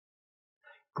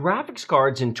Graphics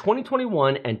cards in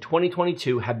 2021 and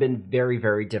 2022 have been very,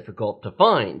 very difficult to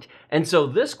find. And so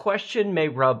this question may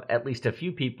rub at least a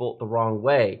few people the wrong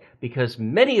way because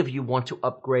many of you want to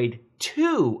upgrade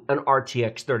to an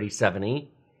RTX 3070.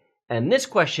 And this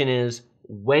question is,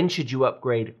 when should you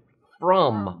upgrade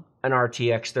from an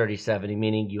RTX 3070?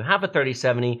 Meaning you have a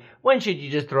 3070, when should you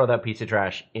just throw that piece of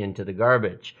trash into the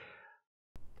garbage?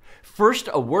 First,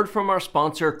 a word from our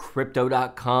sponsor,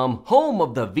 Crypto.com, home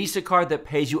of the Visa card that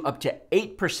pays you up to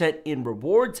 8% in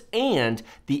rewards and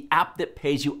the app that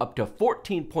pays you up to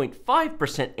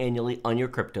 14.5% annually on your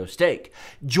crypto stake.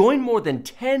 Join more than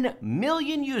 10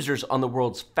 million users on the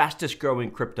world's fastest growing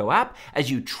crypto app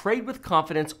as you trade with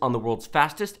confidence on the world's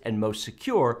fastest and most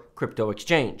secure crypto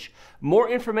exchange. More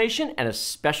information and a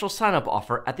special sign-up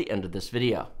offer at the end of this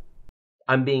video.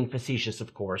 I'm being facetious,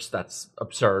 of course, that's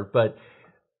absurd, but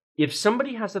if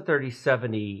somebody has a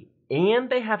 3070 and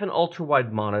they have an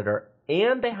ultra-wide monitor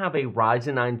and they have a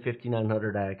Ryzen 9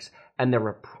 5900X and they're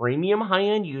a premium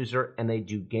high-end user and they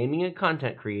do gaming and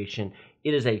content creation,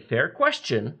 it is a fair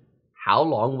question, how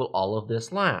long will all of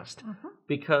this last?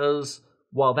 Because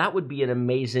while that would be an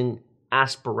amazing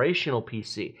aspirational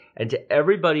PC, and to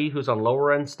everybody who's on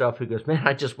lower-end stuff who goes, man,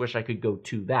 I just wish I could go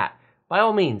to that, by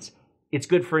all means, it's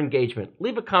good for engagement.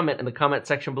 Leave a comment in the comment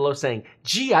section below saying,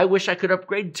 gee, I wish I could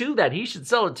upgrade to that. He should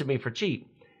sell it to me for cheap.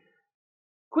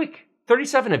 Quick,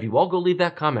 37 of you, all go leave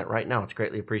that comment right now. It's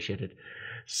greatly appreciated.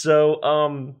 So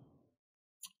how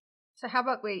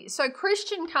about so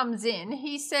Christian comes in.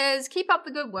 He says, keep up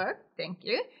the good work. Thank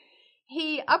you.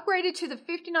 He upgraded to the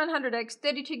 5900X,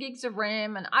 32 gigs of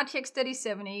RAM, an RTX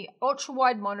 3070,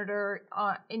 ultra-wide monitor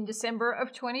in December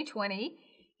of 2020.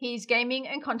 He's gaming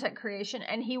and content creation,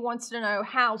 and he wants to know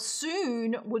how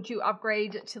soon would you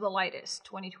upgrade to the latest?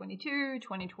 2022,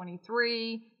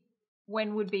 2023?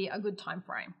 When would be a good time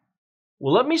frame?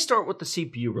 Well, let me start with the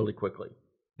CPU really quickly.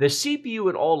 The CPU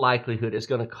in all likelihood is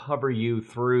going to cover you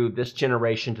through this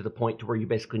generation to the point to where you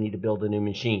basically need to build a new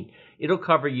machine. It'll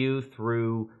cover you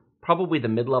through probably the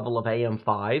mid-level of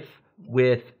AM5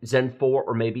 with Zen 4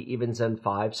 or maybe even Zen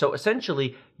 5. So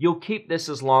essentially, you'll keep this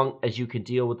as long as you can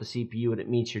deal with the CPU and it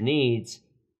meets your needs,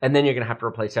 and then you're going to have to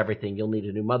replace everything. You'll need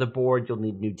a new motherboard, you'll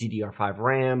need new DDR5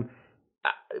 RAM,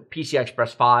 PCI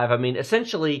Express 5. I mean,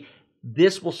 essentially,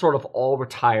 this will sort of all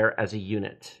retire as a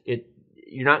unit.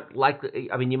 You're not likely,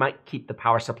 I mean, you might keep the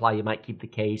power supply, you might keep the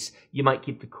case, you might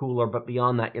keep the cooler, but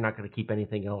beyond that, you're not going to keep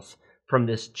anything else from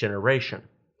this generation.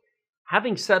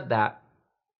 Having said that,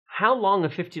 how long a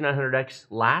 5900X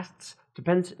lasts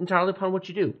depends entirely upon what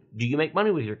you do. Do you make money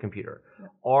with your computer? Yeah.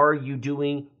 Are you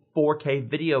doing 4K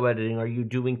video editing? Are you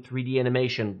doing 3D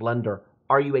animation, Blender?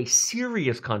 Are you a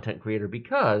serious content creator?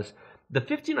 Because the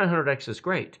 5900X is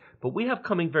great, but we have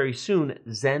coming very soon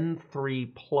Zen 3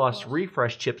 Plus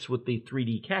refresh chips with the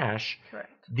 3D cache.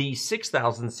 Correct. The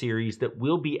 6000 series that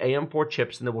will be AM4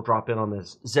 chips and that will drop in on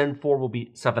this. Zen 4 will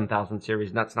be 7000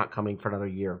 series, and that's not coming for another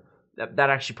year. That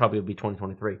actually probably will be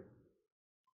 2023.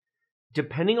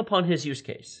 Depending upon his use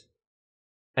case,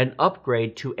 an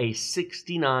upgrade to a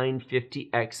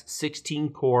 6950X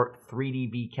 16-core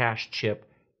 3D cache chip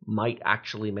might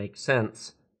actually make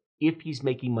sense if he's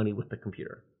making money with the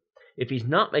computer. If he's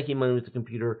not making money with the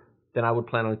computer, then I would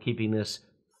plan on keeping this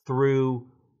through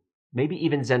maybe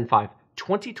even Zen 5.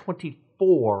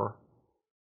 2024,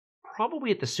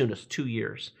 probably at the soonest, 2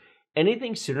 years.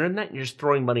 Anything sooner than that, you're just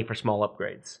throwing money for small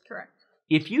upgrades. Correct.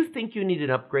 If you think you need an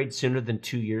upgrade sooner than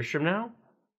 2 years from now,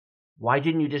 why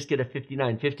didn't you just get a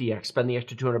 5950X, spend the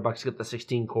extra $200 to get the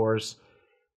 16 cores?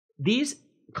 These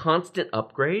constant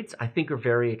upgrades, I think, are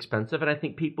very expensive, and I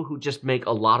think people who just make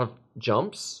a lot of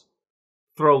jumps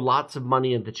throw lots of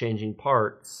money into changing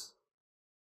parts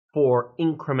for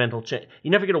incremental change.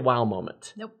 You never get a wow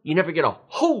moment. Nope. You never get a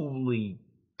holy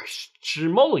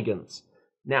schmulligans.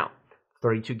 Now,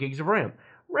 32 gigs of RAM.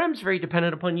 RAM's very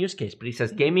dependent upon use case, but he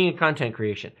says gaming and content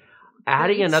creation.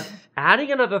 Adding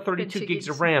another 32 gigs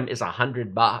of RAM is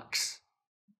 $100.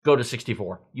 Go to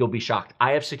 64. You'll be shocked.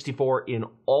 I have 64 in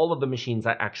all of the machines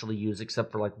I actually use,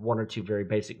 except for like one or two very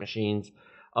basic machines.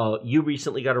 You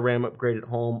recently got a RAM upgrade at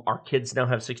home. Our kids now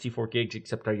have 64 gigs,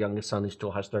 except our youngest son who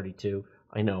still has 32.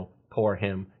 I know, poor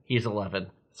him. He's 11.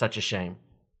 Such a shame.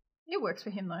 It works for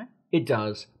him, though. It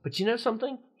does. But you know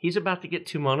something? He's about to get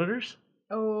 2 monitors.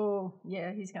 Oh,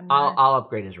 yeah, he's going to I'll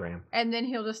upgrade his RAM. And then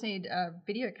he'll just need a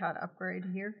video card upgrade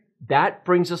here. That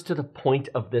brings us to the point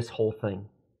of this whole thing.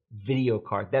 Video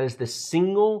card. That is the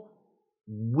single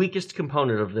weakest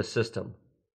component of this system.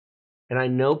 And I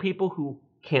know people who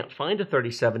can't find a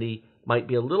 3070 might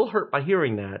be a little hurt by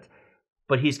hearing that,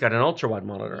 but he's got an ultra-wide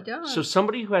monitor. He does. So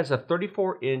somebody who has a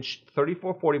 34-inch,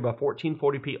 3440 by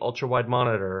 1440p ultra-wide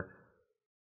monitor,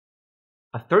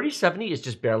 a 3070 is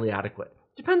just barely adequate.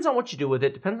 Depends on what you do with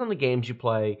it, depends on the games you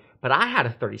play, but I had a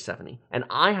 3070, and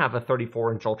I have a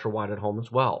 34-inch ultra-wide at home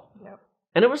as well. Yep.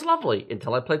 And it was lovely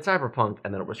until I played Cyberpunk,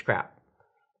 and then it was crap.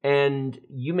 And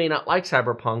you may not like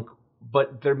Cyberpunk,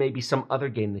 but there may be some other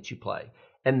game that you play.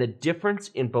 And the difference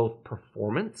in both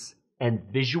performance and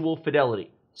visual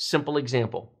fidelity, simple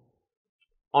example,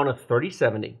 on a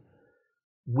 3070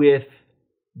 with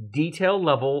detail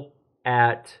level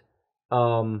at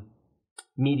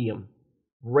medium,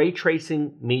 ray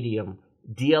tracing medium,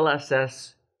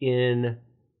 DLSS in,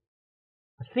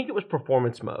 I think it was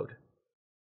performance mode.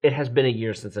 It has been a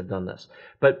year since I've done this.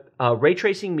 But ray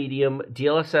tracing medium,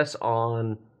 DLSS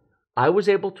on, I was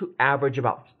able to average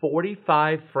about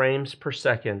 45 frames per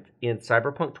second in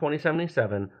Cyberpunk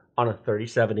 2077 on a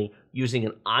 3070 using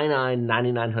an i9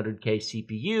 9900K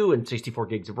CPU and 64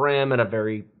 gigs of RAM and a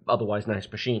very otherwise nice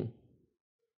machine.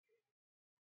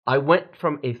 I went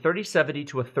from a 3070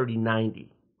 to a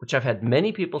 3090, which I've had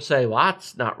many people say, well,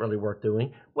 that's not really worth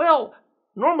doing. Well,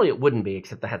 normally it wouldn't be,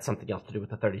 except I had something else to do with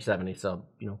the 3070, so,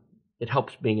 it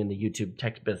helps being in the YouTube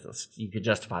tech business. You could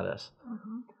justify this.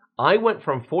 Mm-hmm. I went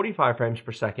from 45 frames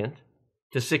per second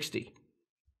to 60.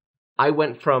 I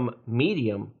went from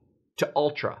medium to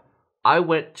ultra. I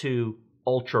went to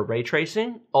ultra ray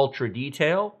tracing, ultra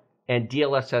detail, and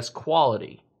DLSS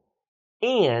quality,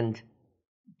 and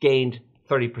gained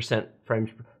 30% frames.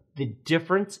 The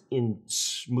difference in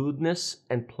smoothness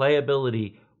and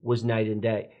playability was night and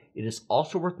day. It is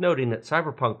also worth noting that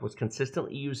Cyberpunk was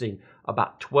consistently using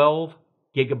about 12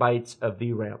 gigabytes of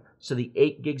VRAM. So the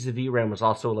 8 gigs of VRAM was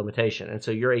also a limitation. And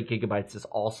so your 8 gigabytes is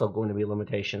also going to be a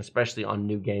limitation, especially on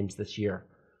new games this year.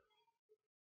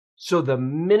 So the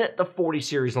minute the 40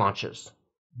 series launches,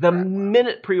 the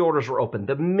minute pre-orders are open,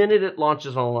 the minute it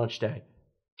launches on launch day,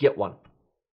 get one.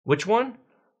 Which one?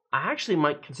 I actually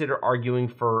might consider arguing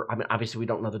for, obviously we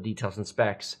don't know the details and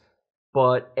specs,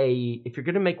 but if you're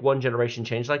going to make one generation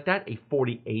change like that, a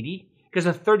 4080, because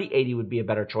a 3080 would be a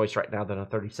better choice right now than a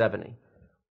 3070.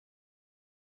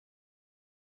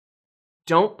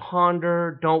 Don't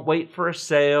ponder, don't wait for a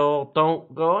sale,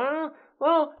 don't go,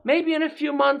 well, maybe in a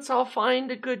few months I'll find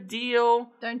a good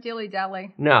deal. Don't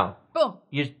dilly-dally. No. Boom.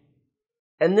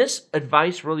 And this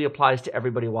advice really applies to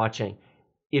everybody watching.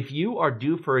 If you are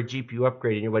due for a GPU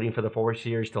upgrade and you're waiting for the 4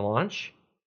 series to launch,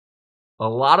 a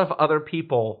lot of other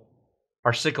people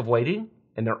are sick of waiting,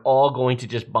 and they're all going to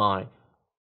just buy.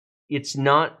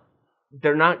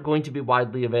 They're not going to be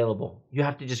widely available. You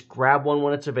have to just grab one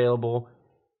when it's available,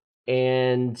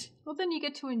 and... Well, then you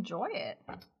get to enjoy it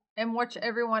and watch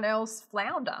everyone else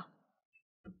flounder.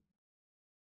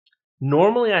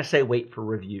 Normally I say wait for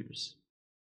reviews.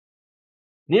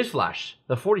 Newsflash,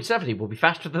 the 4070 will be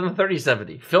faster than the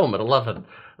 3070. Film at 11.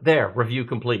 There, review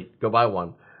complete. Go buy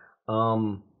one.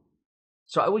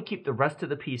 So I would keep the rest of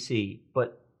the PC,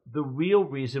 but the real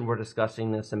reason we're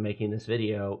discussing this and making this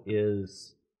video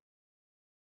is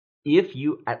if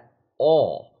you at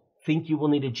all think you will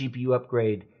need a GPU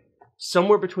upgrade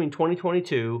somewhere between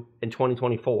 2022 and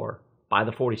 2024, buy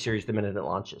the 40 series the minute it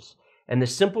launches. And the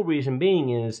simple reason being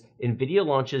is NVIDIA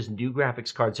launches new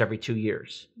graphics cards every 2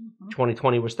 years. Mm-hmm.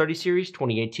 2020 was 30 series,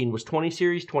 2018 was 20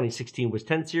 series, 2016 was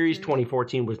 10 series,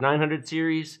 2014 was 900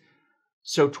 series.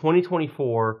 So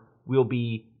 2024 will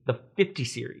be the 50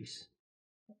 series.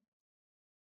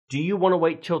 Do you want to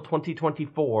wait till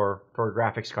 2024 for a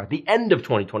graphics card? The end of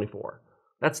 2024.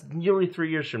 That's nearly 3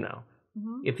 years from now.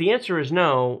 Mm-hmm. If the answer is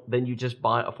no, then you just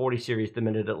buy a 40 series the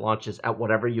minute it launches at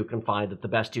whatever you can find, at the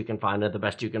best you can find, at the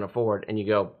best you can afford, and you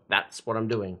go, that's what I'm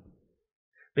doing.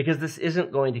 Because this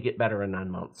isn't going to get better in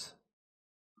 9 months.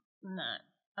 No,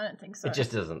 I don't think so. It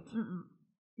just isn't.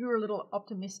 You were a little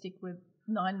optimistic with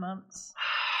 9 months.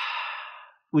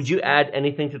 Would you add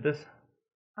anything to this?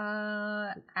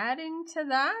 Adding to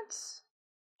that?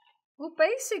 Well,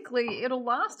 basically, it'll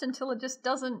last until it just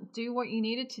doesn't do what you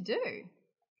need it to do.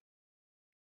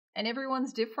 And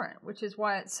everyone's different, which is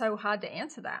why it's so hard to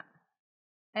answer that.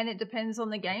 And it depends on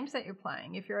the games that you're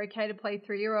playing. If you're okay to play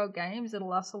 3-year-old games, it'll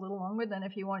last a little longer than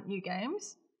if you want new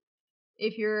games.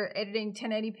 If you're editing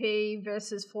 1080p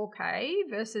versus 4K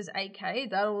versus 8K,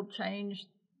 that'll change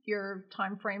your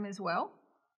time frame as well.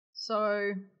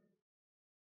 So,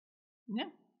 yeah,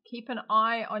 keep an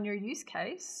eye on your use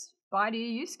case. Buy to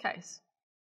your use case.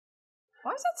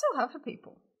 Why is that so hard for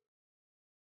people?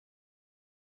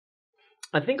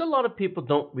 I think a lot of people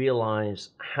don't realize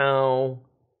how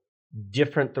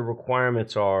different the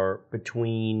requirements are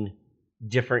between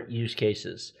different use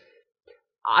cases.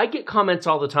 I get comments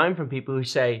all the time from people who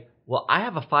say, well, I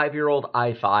have a 5-year-old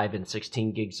i5 and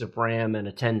 16 gigs of RAM and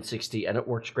a 1060, and it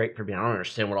works great for me. I don't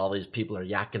understand what all these people are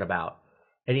yakking about.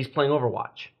 And he's playing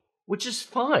Overwatch, which is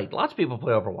fine. Lots of people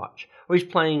play Overwatch. Or he's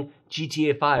playing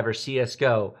GTA 5 or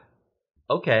CSGO.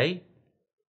 Okay,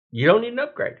 you don't need an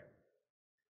upgrade.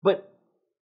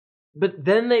 But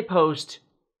then they post,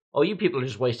 oh, you people are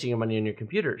just wasting your money on your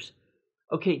computers.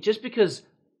 Okay, just because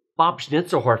Bob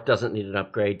Schnitzelhorf doesn't need an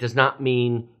upgrade does not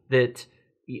mean that,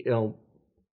 you know...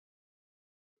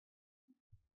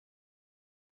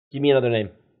 Give me another name.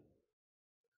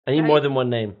 I need more than one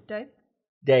name. Dave?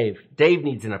 Dave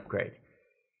needs an upgrade.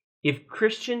 If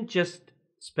Christian just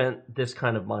spent this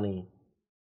kind of money,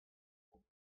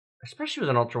 especially with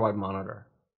an ultra-wide monitor,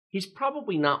 he's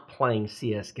probably not playing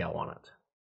CSGO on it.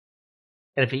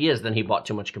 And if he is, then he bought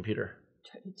too much computer.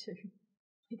 32.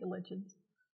 League of Legends.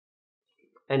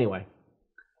 Anyway.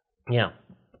 Yeah.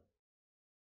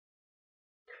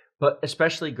 But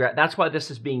especially, that's why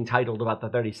this is being titled about the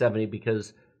 3070,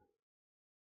 because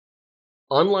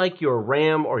unlike your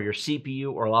RAM or your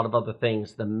CPU or a lot of other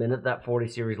things, the minute that 40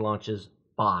 series launches,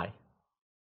 buy.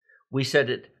 We said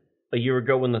it a year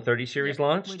ago when the 30 series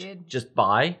launched. We did. Just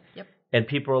buy. Yep. And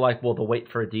people were like, well, they'll wait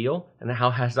for a deal. And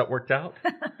how has that worked out?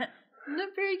 Not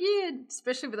very good,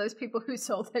 especially for those people who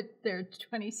sold their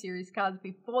 20 series cards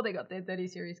before they got their 30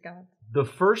 series cards. The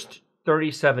first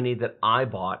 3070 that I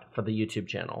bought for the YouTube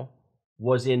channel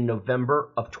was in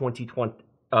November of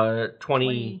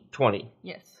 2020.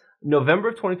 Yes. November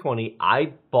of 2020,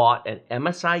 I bought an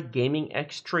MSI Gaming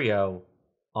X Trio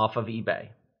off of eBay.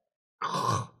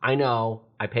 I know,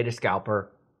 I paid a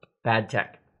scalper. Bad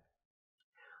tech.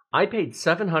 I paid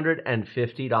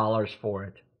 $750 for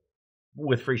it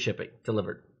with free shipping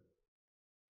delivered.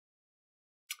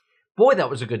 Boy, that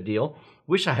was a good deal.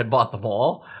 Wish I had bought them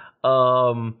all.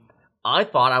 I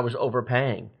thought I was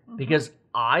overpaying because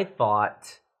I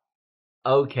thought,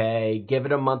 okay, give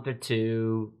it a month or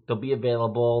two. They'll be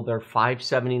available. They're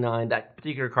 $579. That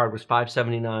particular card was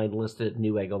 $579 listed at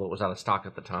Newegg, although it was out of stock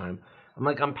at the time. I'm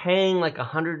like, I'm paying like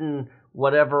 $100 and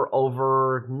whatever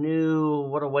over new.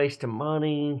 What a waste of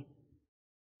money.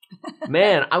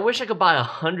 Man, I wish I could buy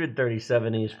 100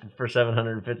 3070s for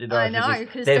 $750. I know,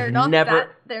 because they're not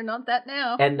that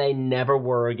now. And they never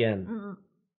were again. Mm-mm.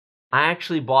 I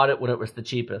actually bought it when it was the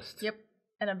cheapest. Yep.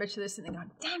 And I bet you there's something going,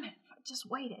 damn it, I just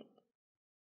waited.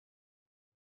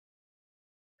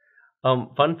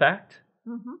 Fun fact,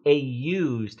 a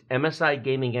used MSI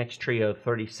Gaming X Trio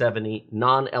 3070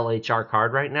 non-LHR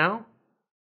card right now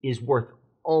is worth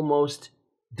almost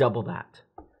double that.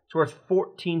 It's worth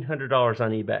 $1,400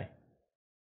 on eBay.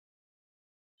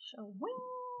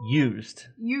 Used.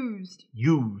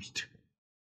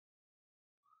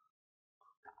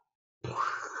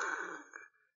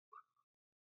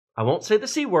 I won't say the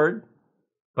C word,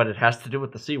 but it has to do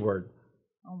with the C word.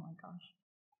 Oh my gosh.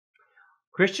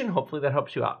 Christian, hopefully that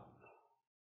helps you out.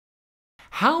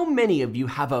 How many of you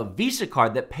have a Visa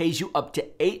card that pays you up to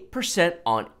 8%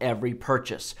 on every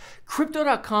purchase?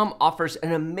 Crypto.com offers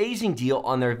an amazing deal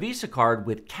on their Visa card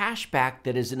with cash back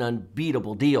that is an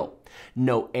unbeatable deal.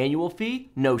 No annual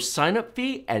fee, no sign-up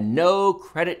fee, and no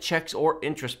credit checks or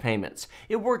interest payments.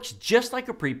 It works just like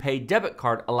a prepaid debit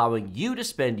card, allowing you to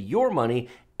spend your money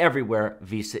everywhere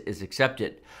Visa is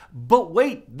accepted. But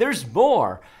wait, there's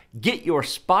more! Get your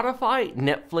Spotify,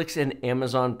 Netflix, and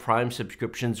Amazon Prime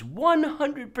subscriptions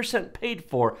 100% paid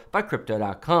for by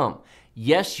Crypto.com.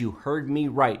 Yes, you heard me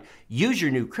right. Use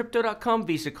your new Crypto.com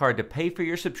Visa card to pay for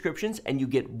your subscriptions and you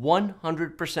get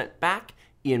 100% back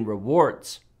in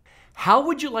rewards. How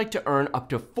would you like to earn up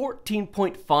to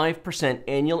 14.5%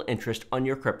 annual interest on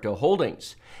your crypto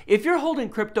holdings? If you're holding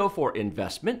crypto for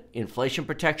investment, inflation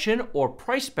protection, or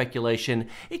price speculation,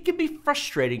 it can be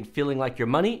frustrating feeling like your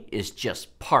money is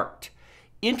just parked.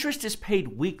 Interest is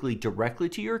paid weekly directly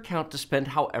to your account to spend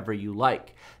however you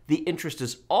like. The interest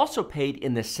is also paid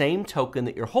in the same token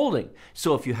that you're holding.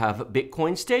 So if you have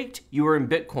Bitcoin staked, you earn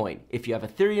Bitcoin. If you have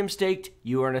Ethereum staked,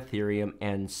 you earn Ethereum,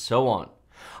 and so on.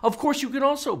 Of course, you can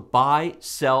also buy,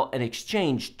 sell, and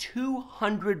exchange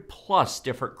 200 plus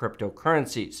different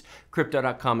cryptocurrencies.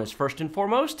 Crypto.com is first and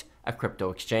foremost a crypto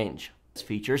exchange.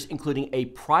 Features including a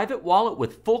private wallet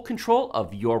with full control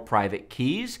of your private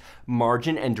keys,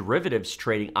 margin and derivatives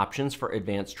trading options for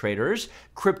advanced traders.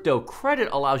 Crypto credit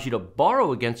allows you to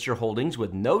borrow against your holdings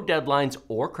with no deadlines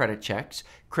or credit checks.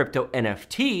 Crypto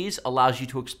NFTs allows you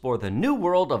to explore the new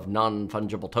world of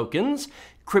non-fungible tokens.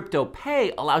 Crypto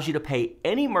Pay allows you to pay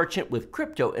any merchant with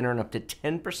crypto and earn up to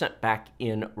 10% back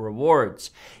in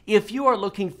rewards. If you are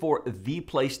looking for the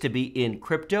place to be in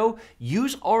crypto,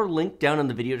 use our link down in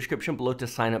the video description below to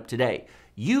sign up today.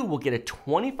 you will get a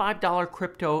 $25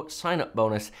 crypto sign-up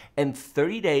bonus and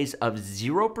 30 days of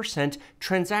 0%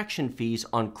 transaction fees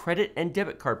on credit and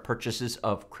debit card purchases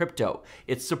of crypto.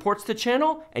 It supports the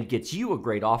channel and gets you a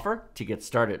great offer to get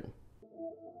started.